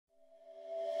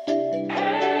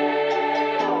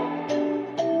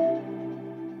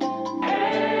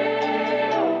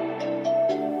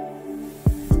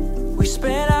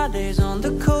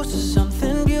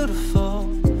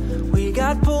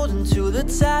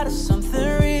tired of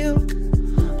something real,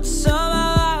 but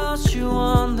somehow I lost you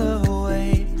on the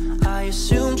way. I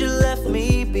assumed you left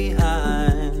me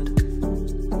behind.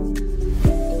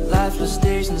 Lifeless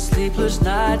days and sleepless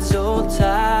nights, so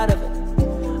tired of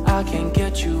it. I can't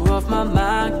get you off my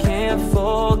mind, can't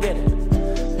forget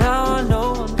it. Now I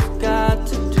know what I've got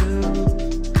to do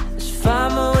is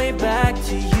find my way back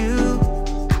to you.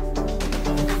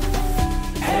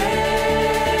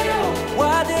 Hey, oh,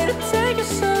 why did it take you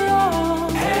so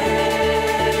long?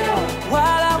 Hey, oh,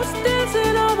 while I was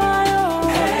dancing on my own.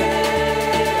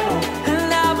 Hey, oh, and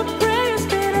now my prayers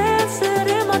get answered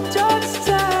in my darkest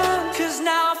time, 'cause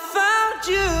now I found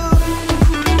you.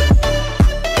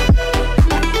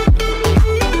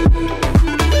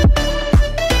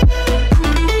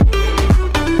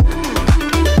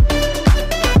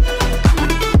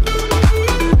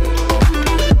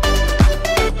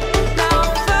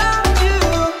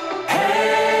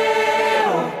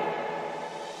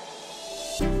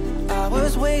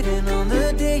 Waiting on the